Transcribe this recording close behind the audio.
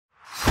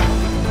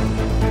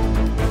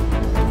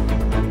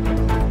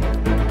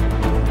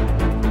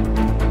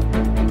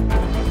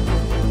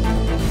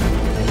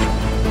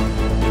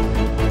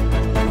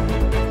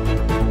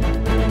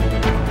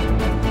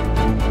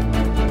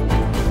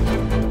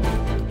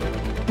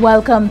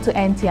Welcome to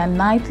NTN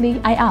Nightly.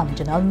 I am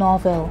Janelle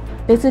Norville.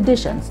 This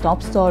edition's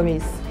top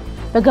stories.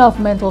 The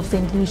Government of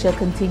Saint Lucia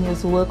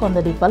continues work on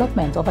the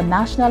development of a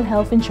national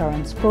health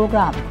insurance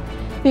program.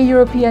 The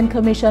European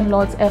Commission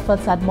lauds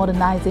efforts at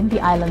modernizing the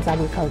island's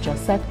agriculture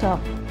sector.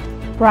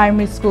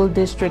 Primary school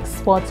district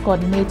sports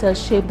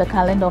coordinators shape the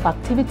calendar of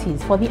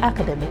activities for the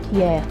academic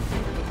year.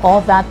 All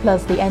that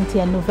plus the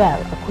NTN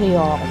Nouvelle, a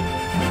Creole.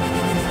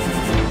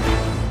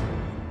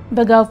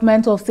 The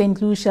Government of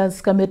Saint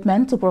Lucia's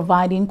commitment to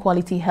providing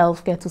quality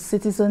healthcare to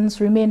citizens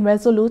remain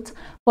resolute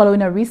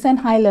following a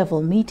recent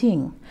high-level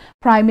meeting.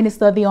 Prime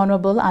Minister the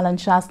Honorable Alan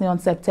Chasney on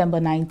September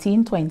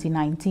 19,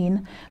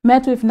 2019,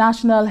 met with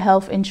National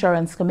Health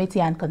Insurance Committee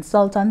and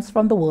consultants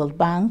from the World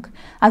Bank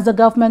as the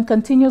government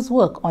continues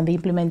work on the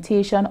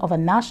implementation of a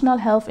national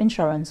health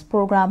insurance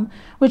program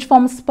which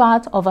forms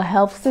part of a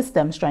health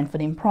system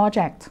strengthening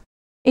project.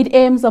 It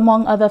aims,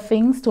 among other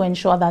things, to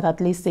ensure that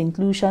at least St.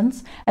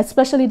 Lucians,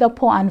 especially the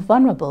poor and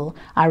vulnerable,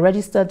 are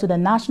registered to the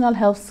National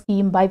Health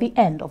Scheme by the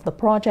end of the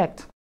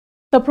project.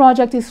 The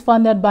project is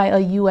funded by a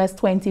US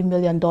 $20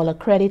 million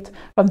credit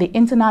from the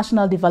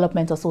International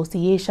Development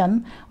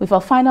Association with a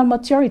final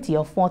maturity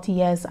of 40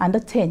 years and a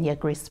 10-year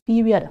grace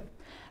period.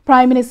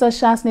 Prime Minister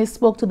Chasney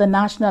spoke to the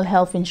National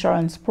Health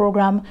Insurance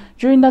Program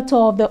during the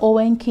tour of the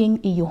Owen King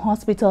EU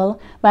Hospital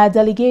by a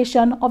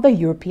delegation of the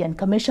European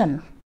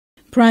Commission.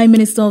 Prime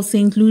Minister of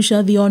Saint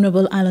Lucia, the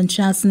Honorable Alan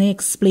Chasney,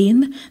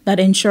 explained that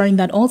ensuring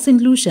that all Saint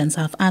Lucians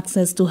have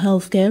access to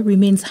healthcare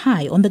remains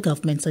high on the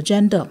government's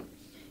agenda.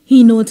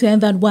 He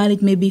noted that while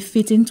it may be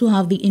fitting to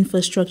have the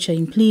infrastructure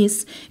in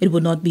place, it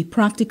would not be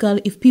practical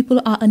if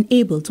people are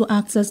unable to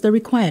access the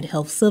required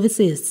health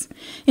services.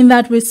 In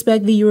that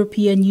respect, the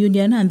European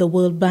Union and the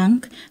World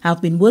Bank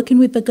have been working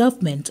with the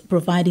government,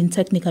 providing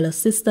technical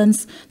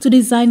assistance to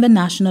design the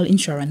national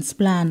insurance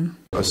plan.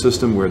 A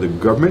system where the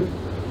government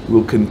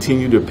will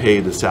continue to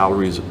pay the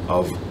salaries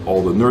of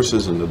all the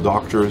nurses and the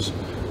doctors,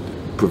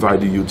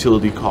 provide the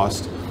utility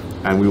cost,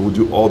 and we will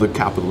do all the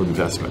capital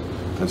investment.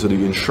 And so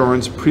the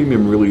insurance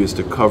premium really is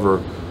to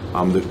cover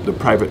the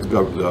private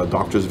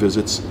doctor's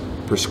visits,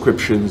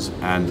 prescriptions,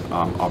 and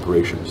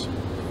operations.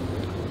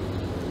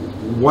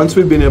 Once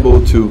we've been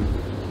able to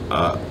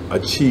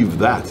achieve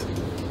that,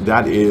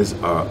 that is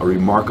a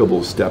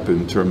remarkable step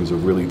in terms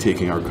of really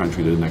taking our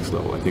country to the next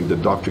level. I think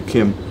that Dr.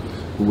 Kim,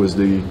 who was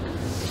the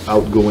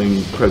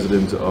outgoing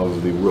president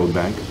of the World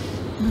Bank,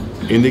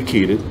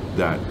 indicated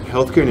that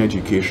healthcare and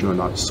education are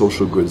not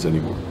social goods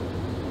anymore.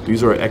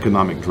 These are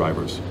economic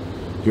drivers.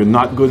 You're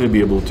not going to be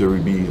able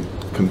to be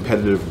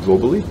competitive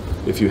globally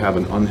if you have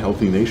an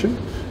unhealthy nation,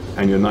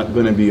 and you're not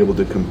going to be able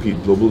to compete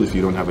globally if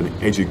you don't have an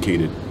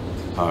educated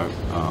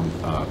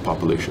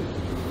population.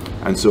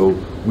 And so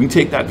we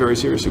take that very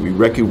seriously.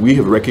 We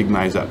have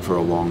recognized that for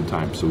a long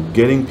time. So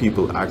getting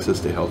people access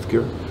to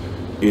healthcare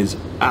is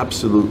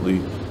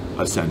absolutely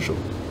essential.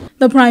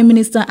 The Prime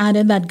Minister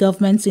added that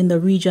governments in the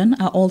region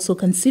are also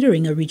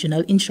considering a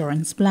regional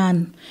insurance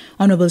plan.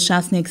 Honorable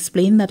Chasney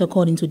explained that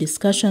according to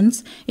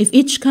discussions, if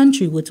each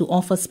country were to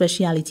offer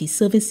specialty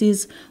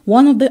services,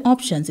 one of the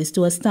options is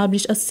to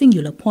establish a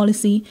singular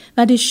policy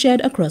that is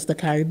shared across the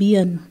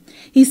Caribbean.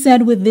 He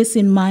said with this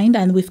in mind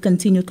and with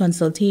continued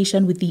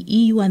consultation with the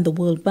EU and the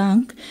World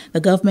Bank,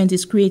 the government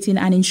is creating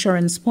an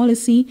insurance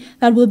policy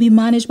that will be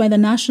managed by the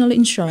National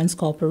Insurance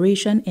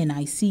Corporation,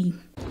 NIC.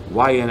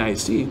 Why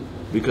NIC?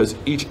 Because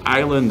each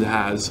island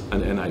has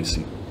an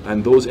NIC,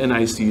 and those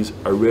NICs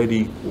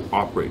already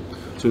operate.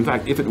 So in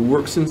fact, if it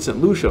works in St.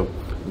 Lucia,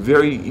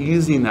 very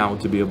easy now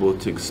to be able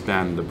to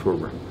expand the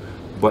program.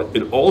 But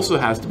it also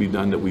has to be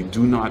done that we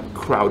do not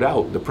crowd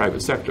out the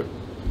private sector.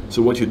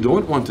 So what you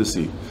don't want to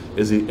see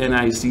is the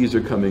NICs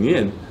are coming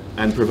in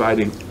and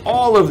providing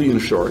all of the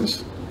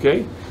insurance,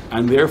 okay?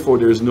 And therefore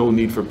there's no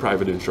need for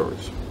private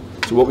insurance.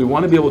 So what we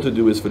want to be able to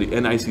do is for the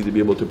NIC to be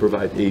able to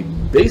provide a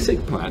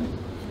basic plan,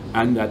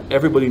 and that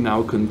everybody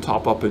now can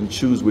top up and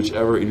choose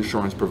whichever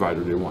insurance provider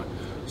they want.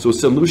 So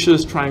St. Lucia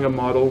is trying a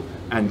model,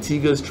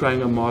 Antigua is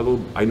trying a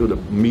model, I know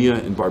that MIA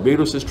in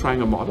Barbados is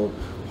trying a model.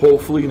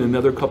 Hopefully in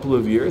another couple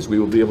of years we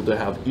will be able to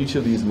have each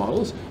of these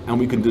models and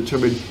we can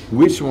determine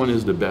which one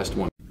is the best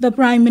one. The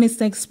Prime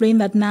Minister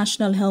explained that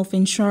national health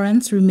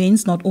insurance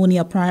remains not only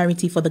a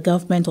priority for the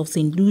Government of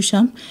Saint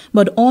Lucia,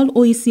 but all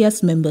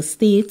OECS member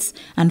states,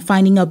 and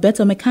finding a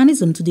better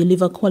mechanism to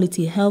deliver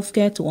quality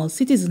healthcare to all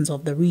citizens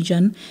of the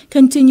region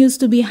continues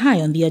to be high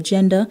on the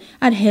agenda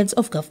at heads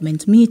of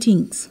government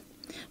meetings.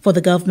 For the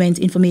Government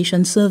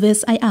Information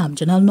Service, I am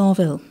Janelle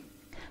Norville.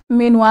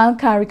 Meanwhile,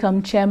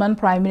 CARICOM Chairman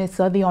Prime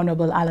Minister the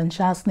Honorable Alan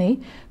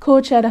Chasney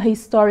co-chaired a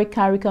historic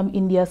CARICOM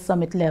India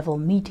Summit-level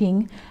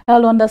meeting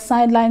held on the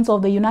sidelines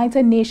of the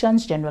United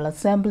Nations General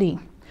Assembly.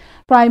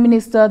 Prime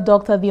Minister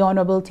Dr. the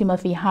Honorable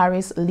Timothy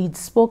Harris, lead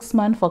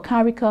spokesman for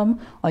CARICOM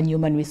on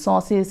human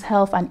resources,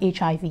 health and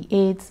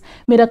HIV/AIDS,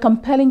 made a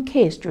compelling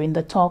case during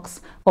the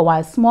talks for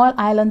why small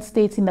island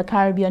states in the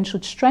Caribbean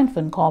should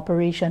strengthen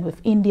cooperation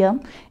with India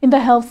in the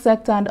health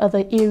sector and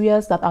other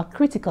areas that are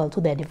critical to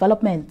their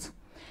development.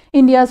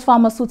 India's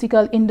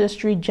pharmaceutical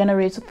industry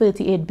generates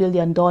 $38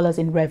 billion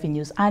in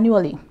revenues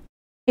annually.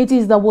 It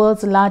is the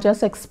world's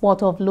largest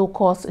exporter of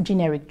low-cost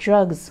generic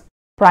drugs.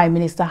 Prime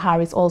Minister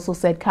Harris also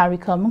said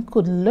CARICOM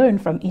could learn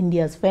from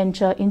India's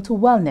venture into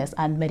wellness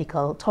and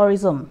medical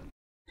tourism.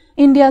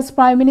 India's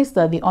Prime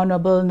Minister, the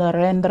Honorable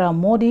Narendra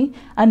Modi,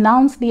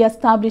 announced the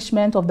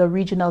establishment of the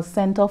Regional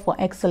Center for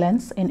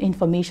Excellence in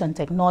Information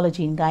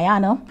Technology in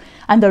Guyana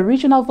and the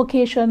Regional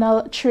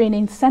Vocational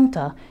Training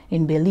Center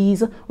in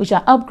Belize, which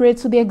are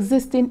upgrades to the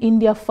existing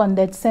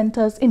India-funded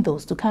centers in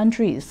those two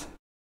countries.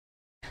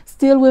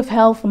 Still with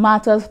health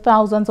matters,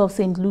 thousands of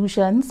St.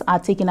 Lucians are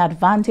taking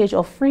advantage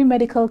of free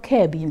medical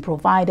care being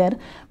provided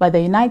by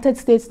the United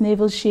States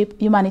naval ship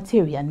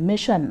Humanitarian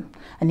Mission.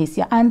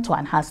 Anicia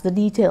Antoine has the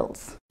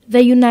details.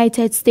 The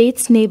United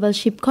States naval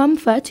ship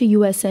Comfort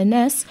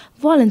USNS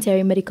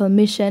Voluntary Medical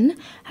Mission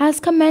has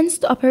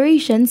commenced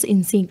operations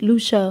in St.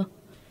 Lucia.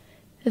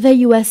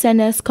 The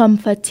USNS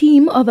Comfort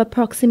team of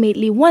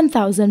approximately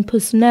 1,000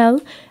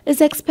 personnel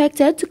is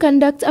expected to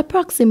conduct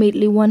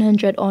approximately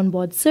 100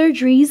 onboard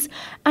surgeries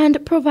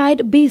and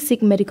provide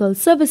basic medical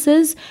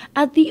services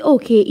at the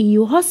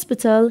OKEU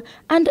Hospital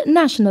and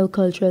National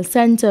Cultural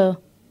Center.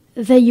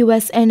 The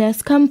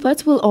USNS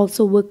Comfort will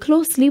also work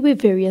closely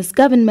with various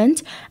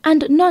government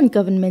and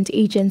non-government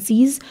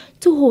agencies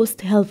to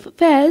host health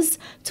fairs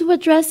to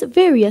address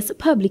various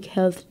public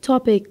health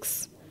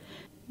topics.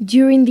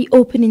 During the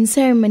opening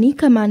ceremony,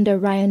 Commander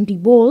Ryan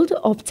DeBold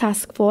of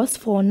Task Force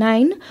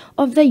 49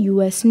 of the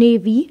U.S.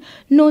 Navy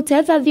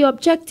noted that the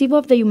objective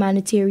of the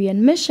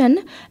humanitarian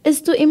mission is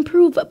to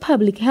improve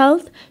public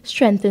health,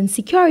 strengthen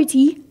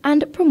security,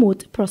 and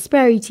promote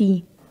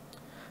prosperity.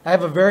 I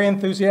have a very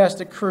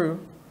enthusiastic crew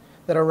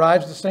that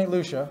arrives to St.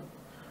 Lucia,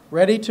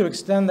 ready to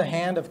extend the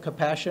hand of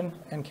compassion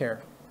and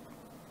care.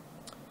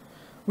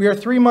 We are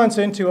 3 months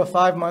into a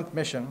 5-month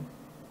mission.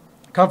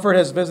 Comfort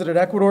has visited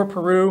Ecuador,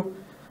 Peru,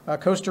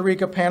 Costa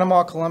Rica,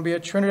 Panama, Colombia,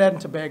 Trinidad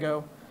and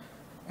Tobago,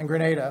 and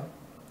Grenada.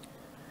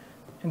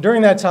 And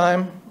during that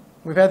time,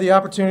 we've had the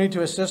opportunity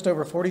to assist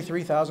over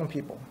 43,000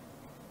 people.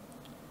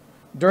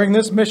 During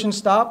this mission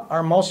stop,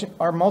 our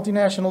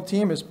multinational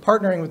team is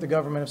partnering with the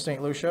Government of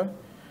Saint Lucia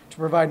to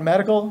provide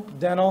medical,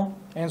 dental,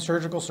 and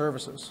surgical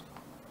services.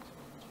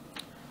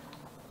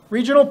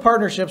 Regional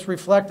partnerships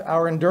reflect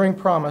our enduring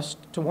promise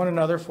to one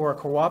another for a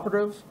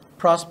cooperative,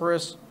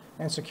 prosperous,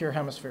 and secure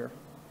hemisphere.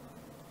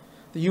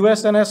 The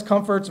USNS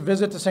Comfort's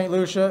visit to St.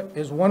 Lucia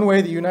is one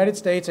way the United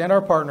States and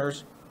our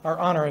partners are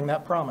honoring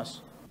that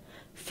promise.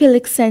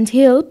 Felix St.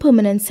 Hill,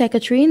 Permanent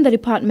Secretary in the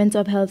Department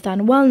of Health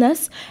and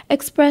Wellness,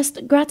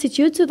 expressed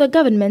gratitude to the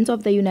government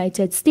of the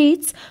United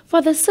States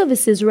for the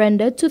services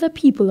rendered to the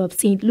people of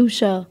St.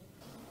 Lucia.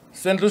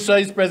 St. Lucia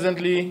is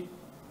presently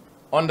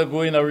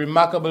undergoing a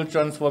remarkable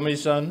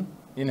transformation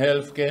in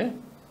healthcare,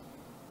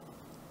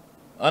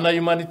 and a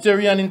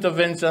humanitarian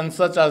intervention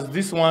such as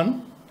this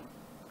one,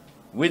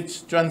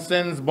 which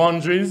transcends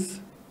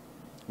boundaries,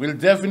 will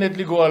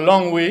definitely go a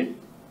long way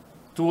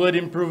toward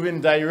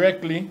improving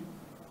directly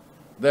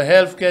the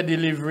healthcare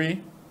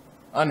delivery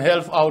and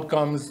health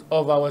outcomes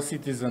of our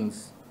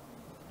citizens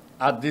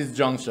at this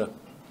juncture,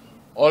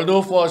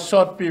 although for a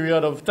short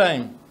period of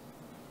time.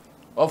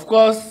 Of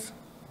course,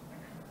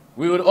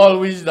 we would all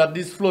wish that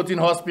this floating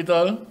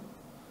hospital,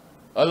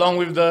 along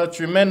with the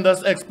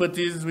tremendous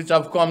expertise which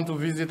have come to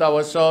visit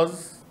our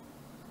shores,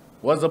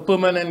 was a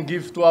permanent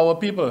gift to our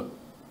people.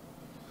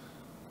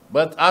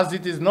 But as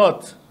it is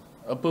not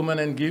a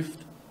permanent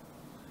gift,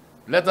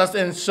 let us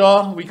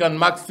ensure we can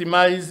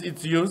maximize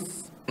its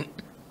use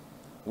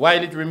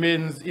while it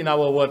remains in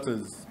our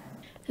waters.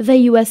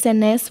 The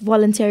USNS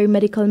Voluntary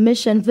Medical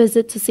Mission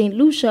visit to St.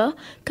 Lucia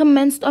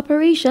commenced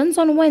operations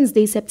on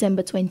Wednesday,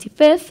 September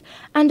 25th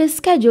and is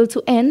scheduled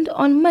to end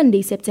on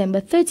Monday, September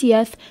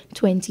 30th,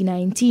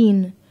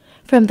 2019.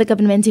 From the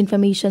Government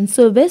Information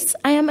Service,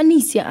 I am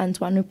Anicia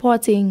Antoine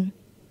reporting.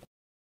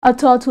 A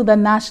tour to the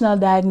National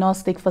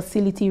Diagnostic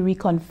Facility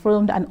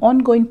reconfirmed an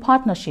ongoing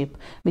partnership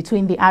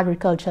between the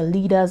agriculture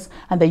leaders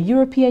and the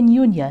European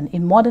Union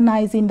in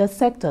modernizing the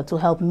sector to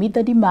help meet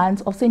the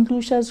demands of St.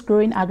 Lucia's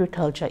growing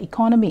agriculture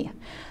economy.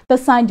 The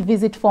site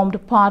visit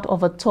formed part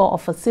of a tour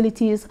of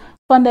facilities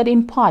funded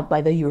in part by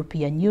the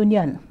European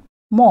Union.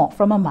 More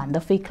from Amanda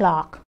Faye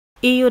Clark.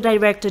 EU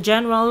Director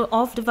General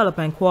of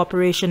Development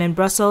Cooperation in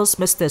Brussels,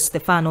 Mr.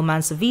 Stefano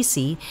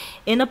Manservisi,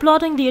 in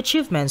applauding the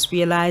achievements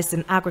realized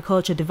in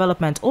agriculture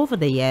development over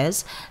the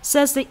years,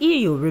 says the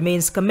EU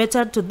remains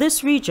committed to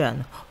this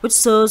region, which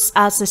serves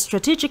as a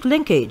strategic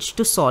linkage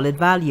to solid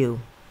value.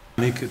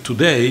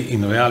 Today,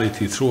 in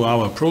reality, through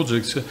our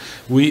projects,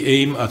 we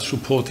aim at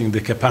supporting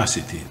the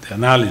capacity, the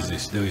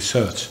analysis, the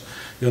research,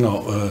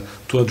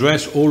 to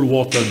address all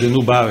what are the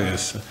new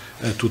barriers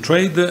to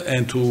trade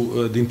and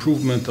to the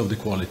improvement of the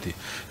quality.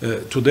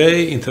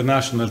 Today,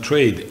 international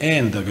trade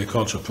and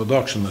agriculture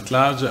production at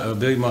large are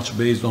very much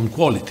based on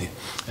quality.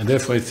 And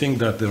therefore, I think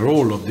that the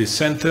role of this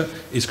center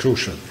is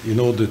crucial in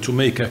order to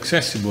make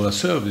accessible a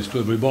service to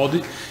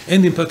everybody,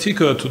 and in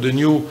particular to the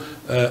new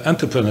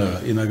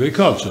entrepreneur in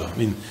agriculture. I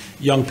mean,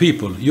 young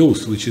people,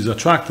 youth, which is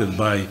attracted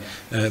by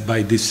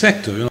this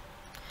sector.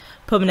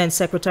 Permanent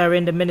Secretary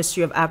in the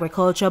Ministry of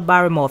Agriculture,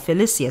 Barrymore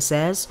Felicia,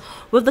 says,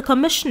 with the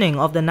commissioning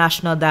of the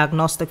National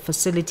Diagnostic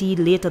Facility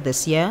later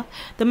this year,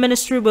 the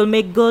ministry will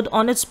make good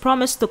on its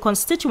promise to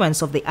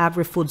constituents of the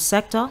agri-food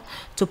sector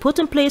to put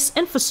in place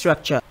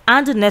infrastructure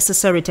and the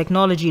necessary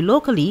technology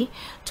locally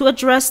to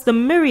address the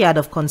myriad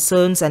of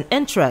concerns and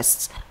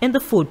interests in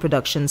the food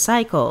production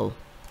cycle.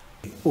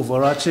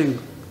 Overarching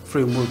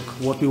framework,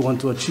 what we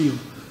want to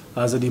achieve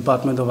as a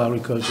Department of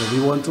Agriculture, we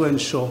want to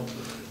ensure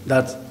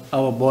that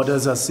our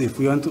borders are safe.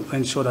 We want to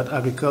ensure that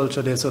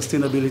agriculture, there's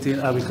sustainability in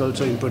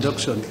agriculture, in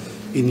production,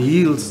 in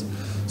yields.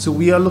 So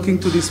we are looking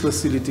to this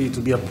facility to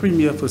be a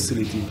premier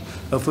facility,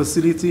 a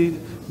facility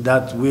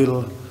that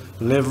will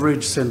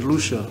leverage Saint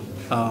Lucia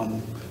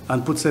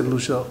and put Saint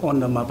Lucia on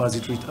the map as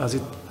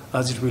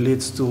it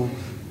relates to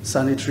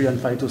sanitary and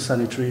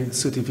phytosanitary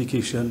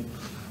certification,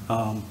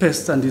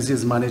 pest and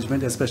disease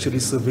management, especially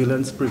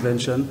surveillance,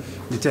 prevention,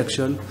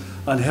 detection,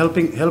 and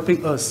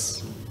helping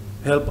us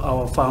help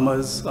our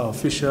farmers, our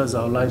fishers,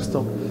 our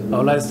livestock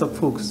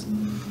folks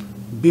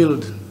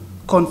build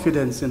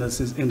confidence in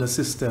the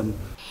system.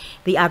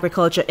 The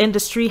agriculture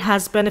industry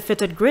has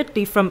benefited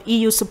greatly from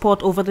EU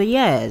support over the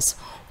years.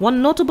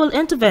 One notable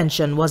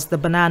intervention was the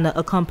Banana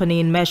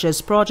Accompanying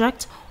Measures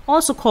Project,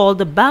 also called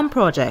the BAM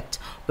Project,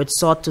 which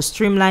sought to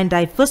streamline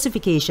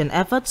diversification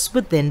efforts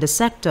within the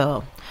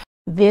sector.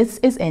 This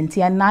is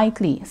NTN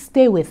Nightly.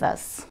 Stay with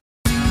us.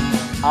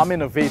 I'm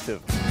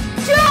innovative.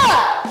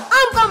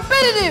 I'm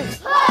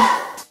competitive.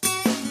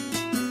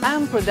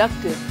 I'm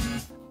productive.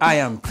 I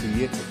am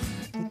creative.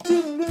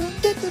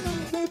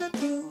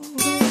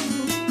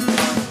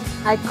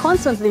 I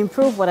constantly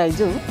improve what I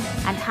do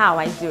and how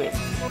I do it.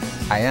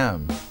 I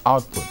am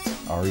output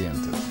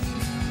oriented.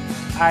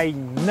 I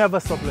never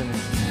stop learning.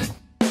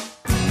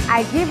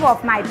 I give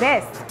of my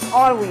best,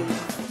 always.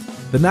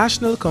 The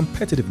National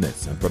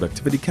Competitiveness and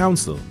Productivity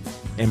Council,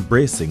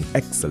 embracing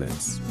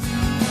excellence.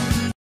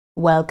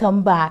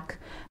 Welcome back.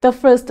 The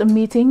first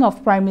meeting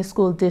of primary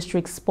school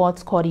district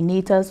sports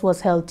coordinators was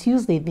held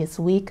Tuesday this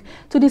week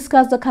to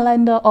discuss the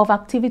calendar of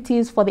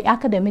activities for the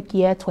academic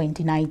year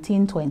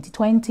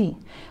 2019-2020.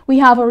 We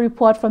have a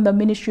report from the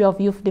Ministry of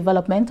Youth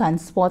Development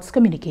and Sports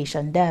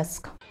Communication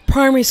Desk.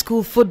 Primary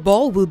school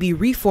football will be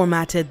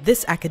reformatted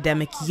this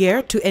academic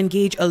year to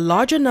engage a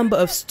larger number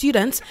of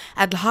students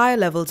at higher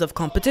levels of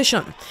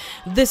competition.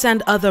 This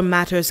and other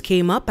matters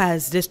came up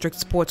as district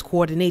sports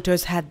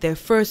coordinators had their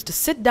first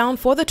sit-down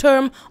for the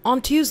term on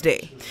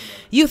Tuesday.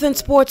 Youth and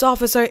Sports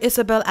Officer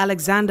Isabel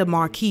Alexander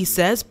Marquis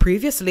says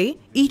previously,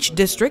 each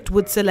district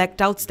would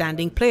select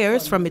outstanding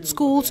players from its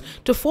schools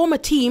to form a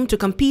team to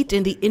compete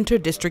in the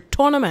inter-district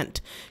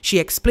tournament. She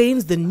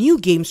explains the new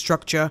game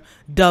structure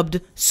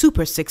dubbed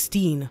Super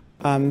 16.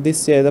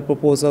 This year the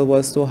proposal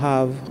was to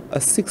have a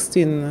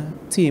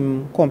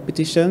 16-team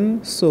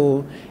competition,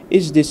 so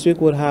each district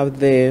would have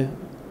their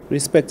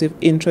respective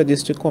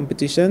intra-district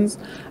competitions,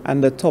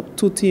 and the top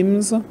 2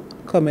 teams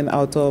coming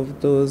out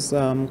of those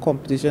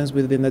competitions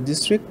within the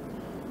district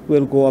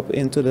will go up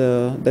into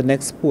the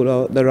next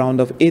pool, the round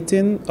of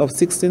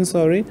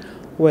 16,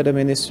 where the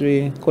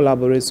ministry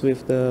collaborates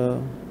with the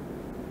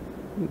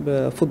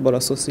Football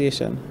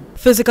Association.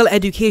 Physical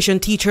education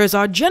teachers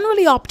are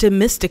generally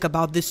optimistic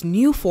about this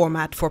new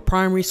format for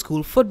primary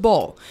school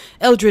football.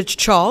 Eldridge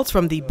Charles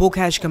from the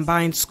Bocage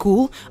Combined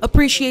School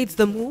appreciates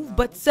the move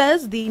but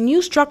says the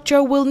new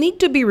structure will need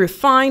to be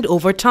refined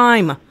over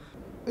time.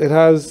 It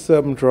has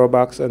some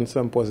drawbacks and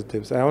some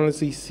positives. I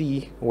honestly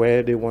see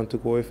where they want to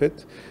go with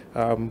it.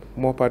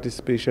 More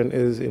participation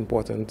is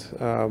important.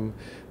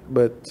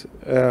 But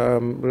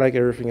like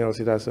everything else,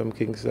 it has some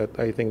kinks that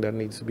I think that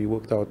needs to be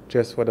worked out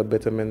just for the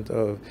betterment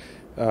of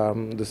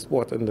the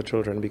sport and the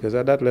children, because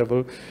at that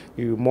level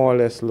you more or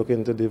less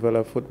looking to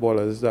develop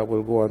footballers that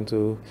will go on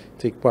to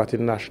take part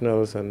in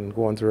nationals and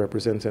go on to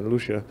represent Saint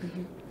Lucia.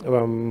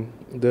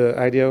 The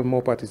idea of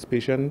more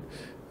participation,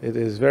 it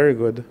is very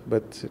good,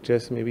 but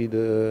just maybe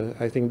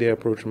I think the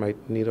approach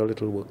might need a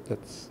little work.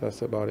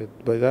 That's about it.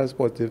 But it has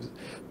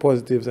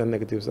positives and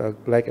negatives,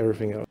 like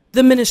everything else.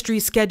 The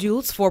ministry's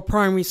schedules for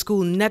primary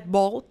school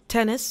netball,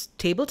 tennis,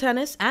 table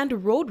tennis,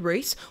 and road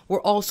race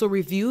were also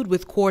reviewed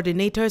with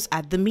coordinators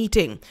at the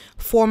meeting.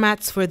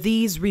 Formats for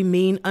these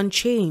remain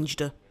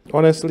unchanged.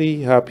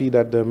 Honestly, happy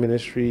that the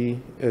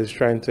ministry is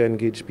trying to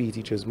engage PE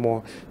teachers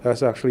more.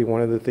 That's actually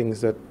one of the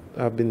things that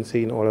I've been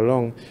saying all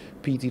along.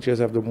 PE teachers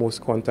have the most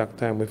contact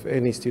time with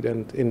any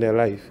student in their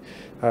life.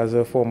 As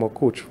a former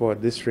coach for a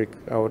district,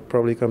 I would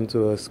probably come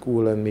to a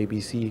school and maybe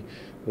see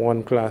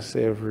one class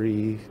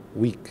every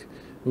week,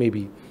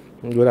 maybe.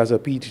 But as a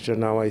PE teacher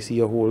now, I see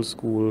a whole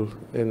school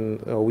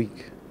in a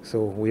week.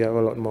 So we have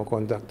a lot more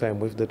contact time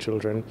with the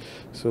children.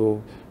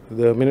 So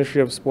the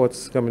Ministry of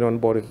Sports coming on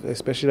board,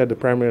 especially at the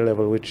primary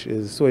level, which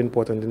is so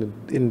important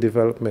in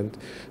development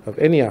of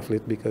any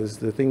athlete, because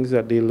the things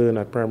that they learn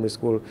at primary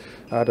school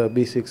are the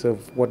basics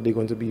of what they're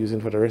going to be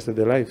using for the rest of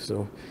their life.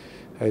 So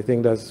I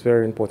think that's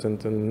very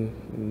important,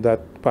 and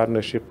that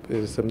partnership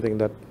is something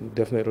that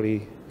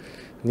definitely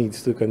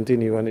needs to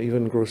continue and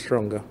even grow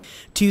stronger.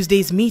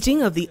 Tuesday's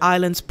meeting of the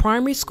island's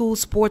primary school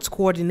sports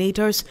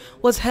coordinators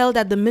was held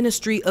at the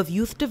Ministry of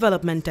Youth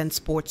Development and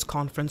Sports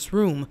Conference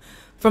Room.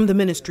 From the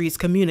ministry's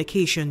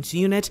communications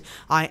unit,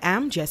 I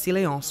am Jessie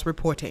Leonce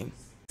reporting.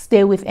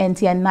 Stay with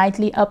NTN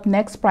Nightly. Up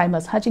next,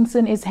 Primus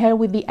Hutchinson is here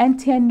with the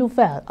NTN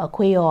Nouvelle, a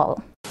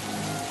Creole.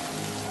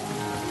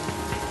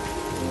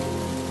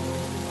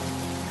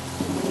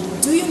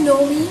 Do you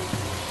know me?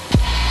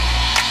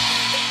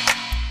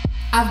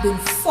 I've been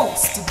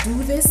forced to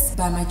do this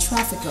by my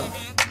trafficker.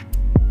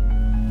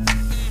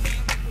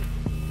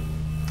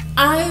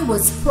 I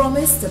was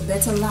promised a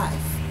better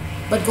life,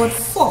 but got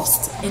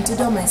forced into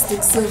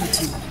domestic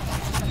servitude.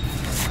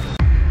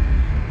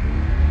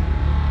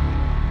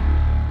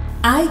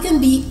 I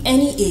can be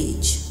any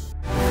age.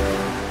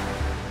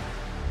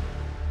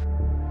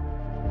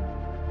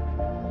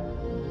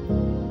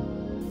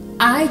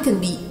 I can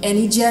be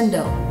any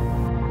gender.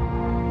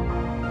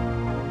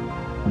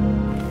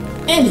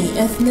 Any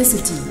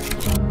ethnicity.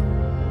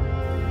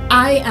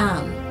 I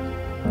am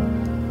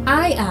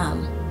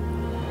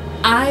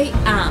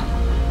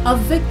a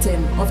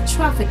victim of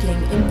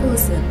trafficking in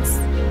persons.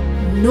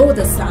 Know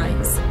the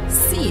signs,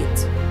 see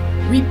it,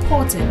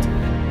 report it.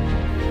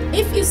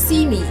 If you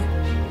see me,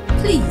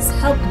 please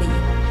help me.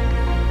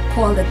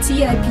 Call the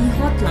TIP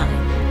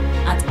hotline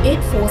at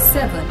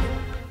 847.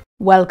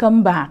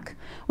 Welcome back.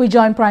 We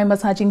join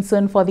Primus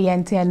Hutchinson for the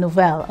NTN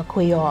Nouvelle, a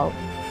Creole.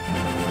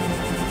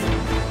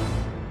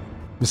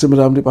 Monsieur,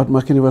 Madame,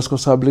 département qui est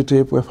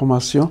responsabilité pour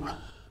information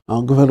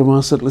en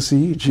gouvernement Saint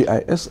Lucia,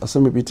 GIS,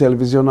 Assemblée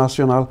Télévision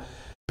Nationale,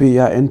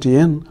 PIA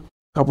NTN,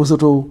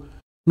 Caposato,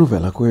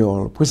 Nouvelle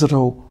Creole,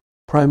 Presato,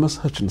 Primus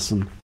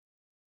Hutchinson.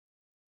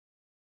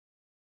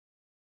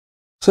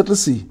 Saint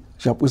Lucia,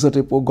 j'ai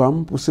présenté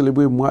programme pour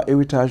célébrer mois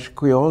héritage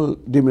créole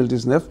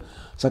 2019,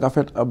 ça a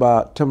fait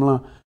à thème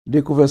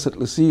découvert Saint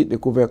Lucia,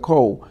 découvert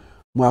corps,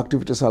 mois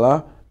activité ça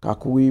là, qui a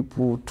couru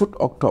pour tout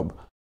octobre.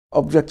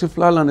 Objectif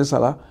là, l'année ça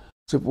là,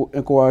 c'est pour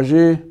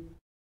encourager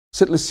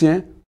Saint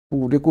Lucien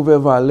pour découvrir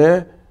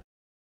valeur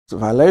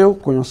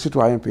comme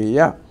citoyen pays.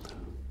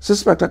 Ce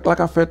spectacle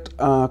a fait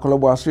en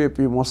collaboration avec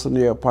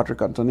Monseigneur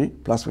Patrick Anthony,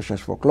 Place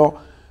Recherche Folklore,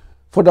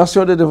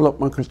 Fondation de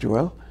développement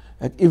culturel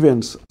et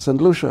Events Saint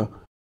Lucia.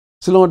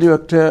 Selon le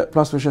directeur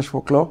Place Recherche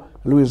Folklore,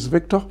 Louis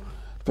Victor,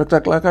 le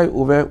spectacle a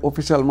ouvert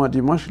officiellement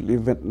dimanche le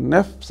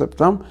 29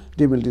 septembre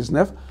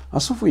 2019 à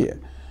Soufrière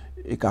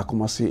et qui a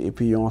commencé et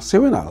puis en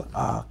sérénal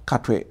à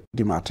 4 h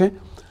du matin.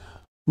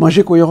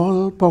 Manger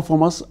Creole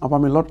performance en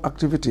parmi l'autre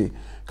activité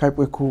qui a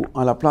pris cours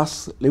en la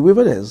place Les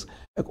Riverdales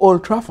et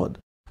Old Trafford,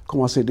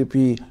 commencé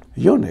depuis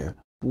Yonner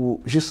pour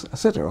juste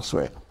 7 h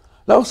soir.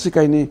 Là aussi, il y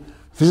a une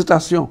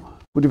visitation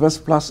pour diverses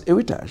places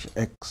héritage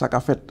et ça a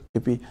fait et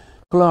puis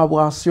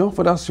collaboration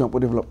Fondation pour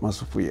le développement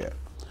soufrière.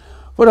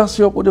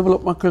 Fondation pour le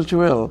développement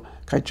culturel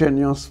qui a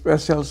tenu une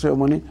spéciale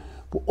cérémonie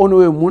pour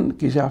honorer les gens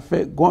qui ont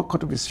fait une grande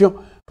contribution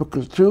pour la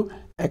culture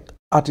et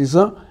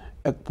artisans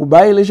et pour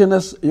bailler les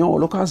jeunesses ont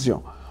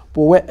l'occasion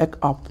pour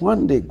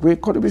apprendre des grandes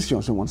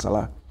contributions sur le monde.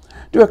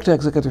 Directeur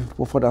exécutif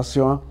pour la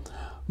Fondation,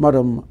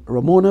 Madame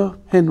Ramona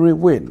Henry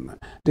Wynne,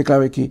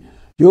 déclaré qu'il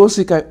y a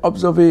aussi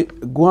observé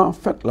une grande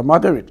fête la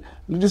Marguerite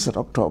le 17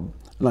 octobre.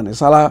 L'année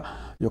là,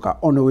 il y a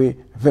honoré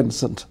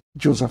Vincent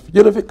Joseph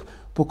Yodovic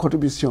pour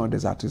contribution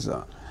des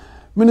artisans.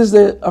 Ministre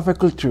de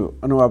l'Agriculture,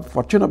 Honorable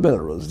Fortuna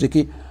Belrose, dit que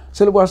la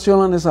célébration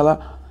l'année là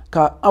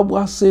a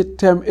embrassé le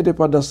thème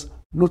indépendance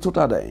nous tout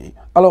à l'heure.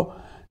 Alors,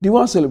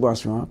 durant la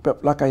célébration, le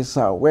peuple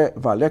a ouais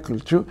valeur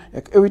culture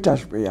et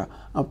héritage pays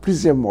en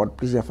plusieurs modes,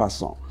 plusieurs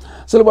façons.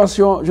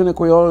 Célébration Journée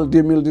Creole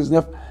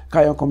 2019 qui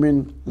a en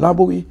commune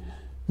Labouri,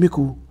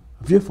 Mikou,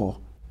 Vieux-Fort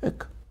et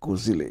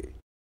Kouzile.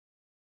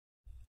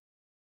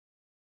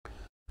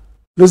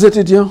 Les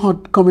étudiants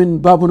de la commune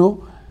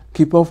Babono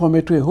qui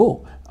performent très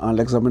haut en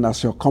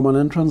l'examination Common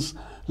Entrance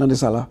l'année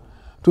là,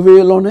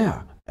 trouvé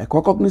l'honneur et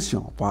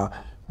recognition par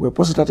le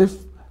représentatif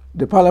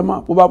du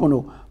Parlement pour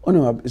Babono,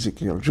 Honorable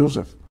Ezekiel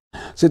Joseph.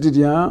 Ces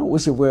étudiants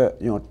recevaient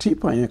un petit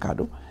premier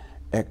cadeau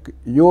et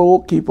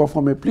qui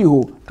performent plus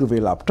haut trouvé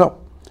laptop.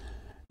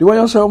 Durant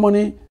la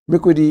cérémonie,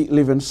 mercredi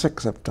le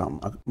 25 septembre,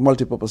 à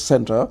Multipurpose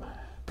Center,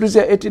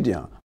 plusieurs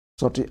étudiants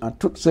sortis en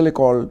toutes les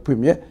écoles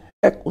primaires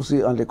et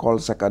aussi en l'école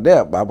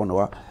secondaire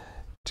Babonoa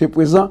étaient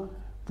présents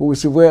pour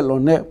recevoir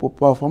l'honneur pour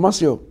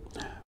performance. Le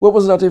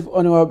représentatif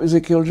honorable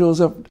Ezekiel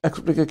Joseph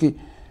explique que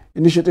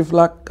l'initiative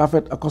là a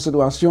fait en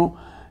considération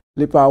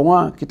les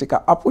parents qui étaient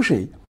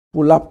approchés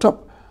pour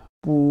laptop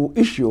pour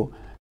issue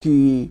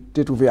qui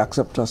étaient trouvés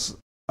acceptance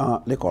en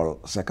l'école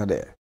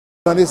secondaire.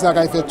 L'année ça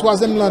a fait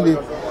troisième année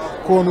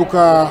qu'on nous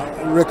a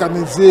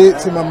récompensé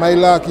c'est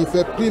maman qui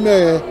fait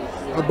primaire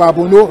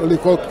Babono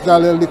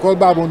l'école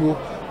Babono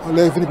on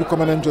l'a venu pour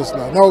Common Entrance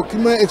là. Now qui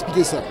m'a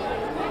expliqué ça?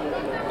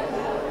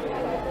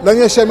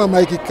 L'année chez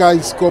maman qui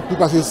a score plus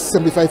passer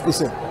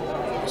 75%.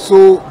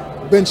 So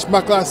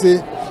benchmark là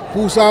c'est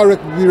pour ça we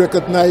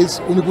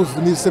recognize on peut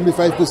venir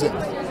 75%.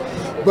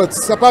 But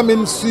ça pas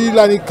même si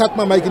l'année 4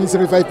 maman qui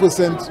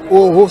 75%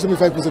 ou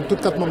 75%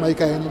 toutes 4 maman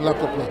qui ont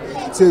laptop là.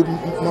 C'est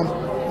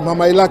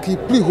maman là qui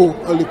plus haut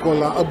à l'école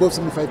là, above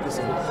 75%.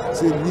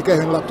 C'est lui qui a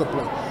un laptop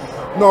là.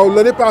 Non,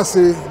 l'année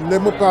passée, les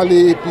mots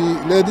parlé et puis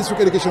les district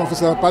education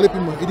officer parlé puis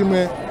moi, il dit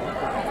mais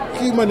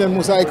qui manière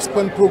nous ça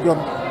expand programme.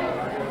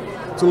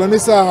 So l'année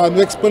ça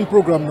nous expand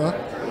programme là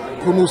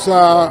pour nous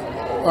ça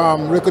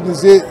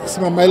recogniser si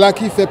maman là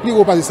qui fait plus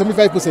haut parce que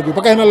 75%, il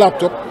pas qu'un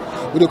laptop,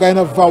 il doit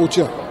qu'un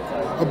voucher.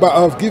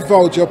 Give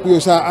voucher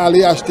pour ça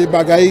aller acheter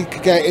bagaille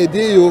qui a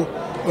aidé yo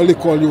à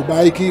l'école yo,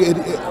 bagaille qui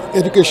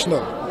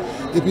educational.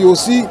 Et puis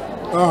aussi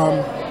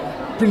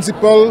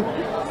principal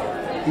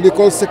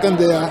l'école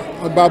secondaire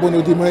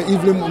Babono dit moi il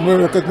veut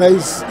me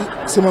recognize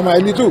c'est maman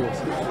elle tout.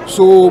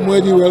 So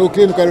moi dit well OK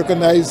nous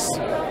recognize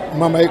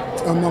maman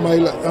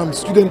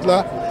student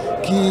là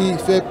qui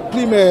fait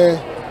primaire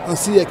en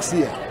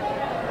CXC.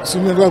 Si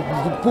nous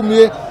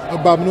premier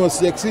Babono en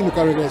CXC nous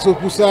recognize. So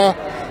pour ça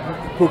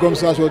programme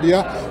ça aujourd'hui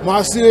moi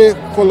assurer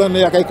colonne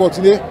à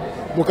continuer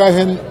moi quand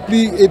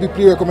plus et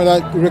puis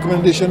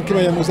recommendation qui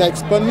m'a nous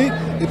expander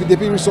et puis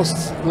depuis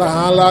ressources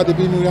là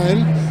depuis nous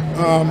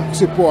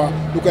c'est pour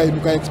nous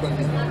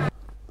expander.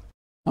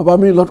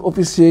 Parmi l'autre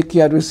officier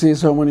qui a adressé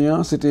cérémonie,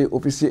 c'était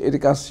officier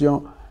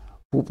éducation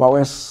pour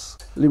Powers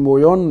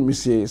Limoyon, M.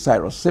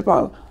 Cyrus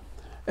Sepal,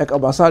 et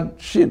ambassade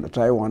Chine,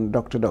 Taïwan,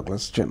 Dr.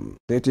 Douglas Chen.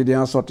 Les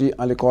étudiants sortis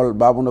à l'école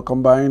Babono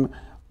Combine,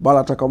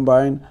 Balata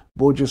Combine,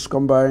 Bojus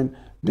Combine,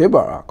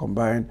 Debara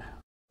Combine,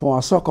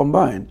 Ponso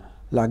Combine,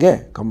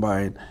 Laguet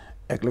Combine,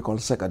 et l'école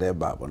secondaire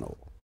Babono.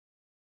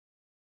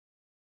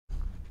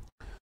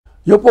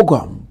 Le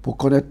programme pour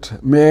connaître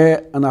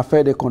mais en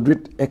affaire de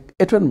conduite et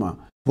entraînement,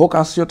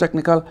 vocation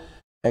technique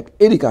et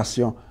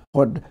éducation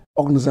pour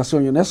l'organisation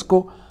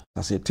UNESCO,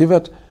 ça c'est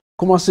TIVET,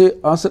 commencé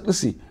en cette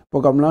ici.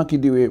 Programme là qui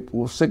dure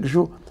pour 5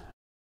 jours,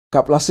 qui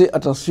a placé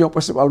attention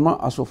principalement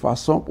à sa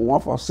façon pour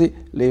renforcer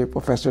les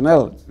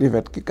professionnels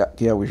TIVET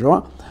qui a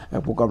rejoint. Et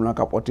programme là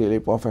qui a porté les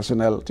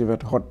professionnels TIVET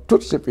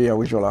tous ces pays à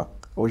rejoint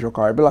au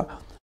Caraïbes.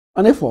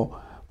 En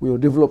effort pour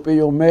développer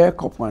une meilleure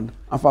comprendre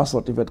en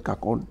façon TIVET qui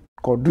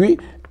conduit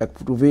et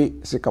pour trouver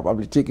ces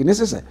capacités qui sont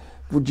nécessaires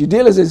pour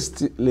guider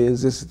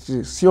les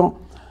institutions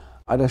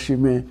à des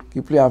chemins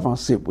qui plus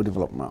avancés pour le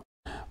développement.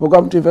 Le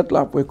programme TIVET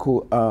là pour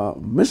que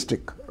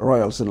Mystic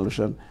Royal Saint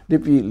Lucia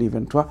depuis le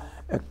 23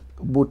 et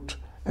bout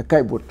et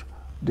Kaibut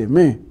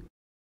demain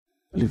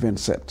le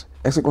 27.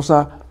 Et c'est comme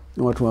ça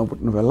nous avons trouvé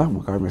une nouvelle là,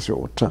 moi quand même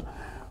autant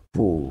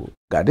pour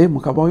garder mon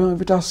une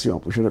invitation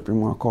pour je répète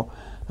encore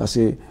ça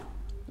c'est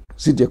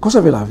si Dieu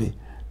conserve la vie,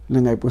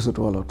 les gars pour se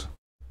trouver l'autre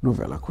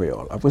nouvelle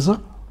créole. Après ça,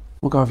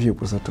 on va vivre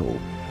pour cette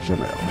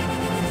général.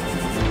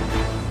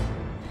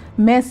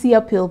 Mercy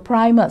Appeal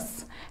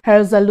Primus.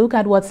 Here's a look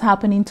at what's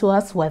happening to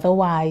us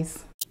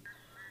weather-wise.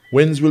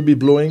 Winds will be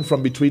blowing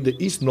from between the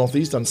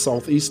east-northeast and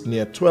southeast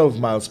near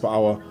 12 miles per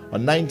hour or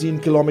 19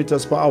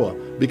 kilometers per hour,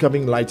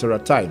 becoming lighter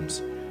at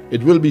times.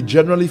 It will be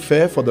generally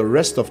fair for the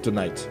rest of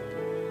tonight.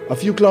 A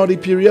few cloudy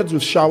periods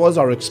with showers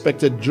are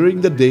expected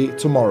during the day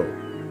tomorrow.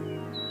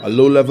 A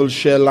low-level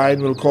shear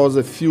line will cause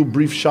a few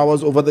brief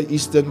showers over the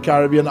eastern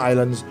Caribbean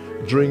islands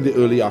during the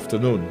early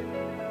afternoon.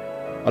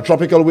 A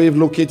tropical wave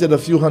located a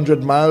few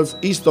hundred miles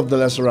east of the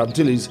Lesser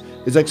Antilles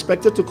is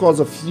expected to cause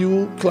a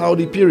few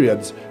cloudy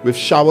periods with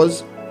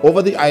showers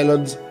over the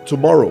islands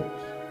tomorrow.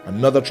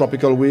 Another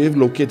tropical wave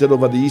located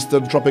over the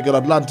eastern tropical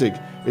Atlantic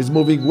is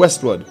moving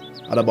westward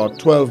at about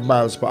 12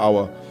 miles per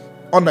hour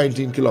or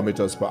 19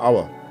 kilometers per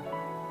hour.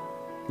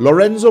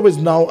 Lorenzo is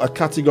now a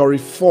Category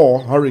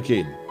 4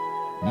 hurricane.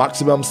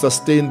 Maximum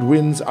sustained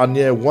winds are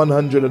near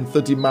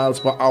 130 miles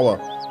per hour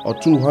or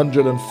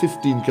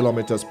 215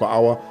 kilometers per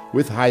hour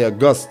with higher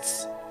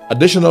gusts.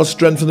 Additional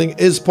strengthening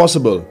is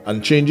possible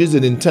and changes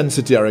in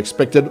intensity are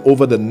expected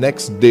over the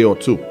next day or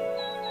two.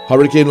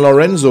 Hurricane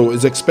Lorenzo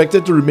is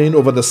expected to remain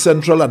over the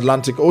central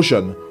Atlantic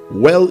Ocean,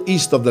 well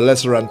east of the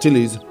Lesser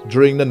Antilles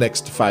during the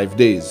next 5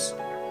 days.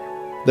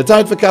 The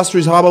tide for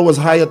Castries Harbour was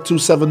high at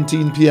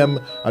 2:17 p.m.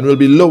 and will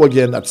be low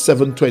again at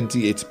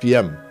 7:28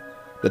 p.m.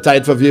 The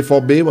tide for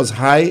Vieux-Fort Bay was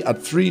high at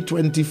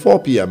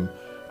 3:24 p.m.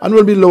 and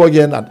will be low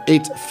again at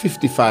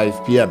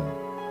 8:55 p.m.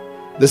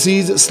 The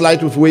seas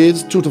slight with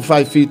waves 2 to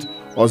 5 feet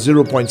or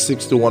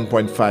 0.6 to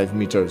 1.5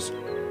 meters.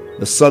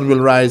 The sun will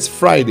rise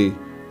Friday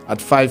at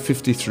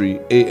 5:53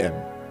 a.m.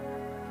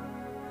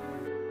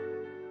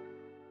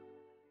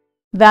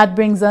 That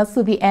brings us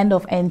to the end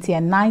of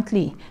NTN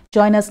Nightly.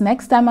 Join us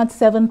next time at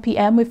 7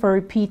 p.m. with a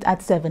repeat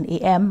at 7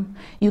 a.m.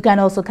 You can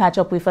also catch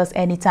up with us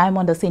anytime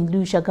on the St.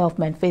 Lucia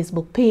Government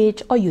Facebook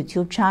page or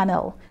YouTube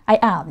channel. I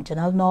am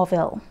Janelle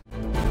Norville.